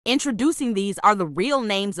Introducing these are the real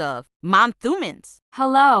names of Monthhumans.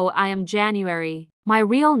 Hello, I am January. My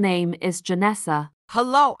real name is Janessa.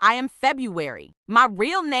 Hello, I am February. My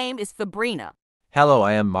real name is Sabrina. Hello,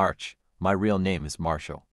 I am March. My real name is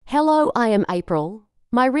Marshall. Hello, I am April.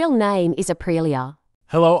 My real name is Aprilia.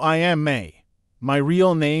 Hello, I am May. My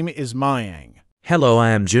real name is Mayang. Hello, I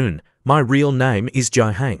am June. My real name is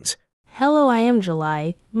Johannes. Hello, I am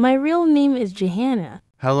July. My real name is Johanna.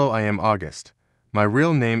 Hello, I am August. My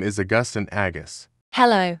real name is Augustine Agus.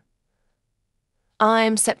 Hello.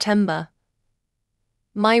 I'm September.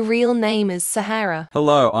 My real name is Sahara.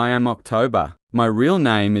 Hello, I am October. My real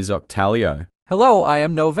name is Octalio. Hello, I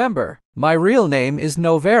am November. My real name is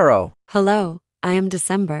Novero. Hello, I am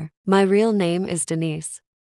December. My real name is Denise.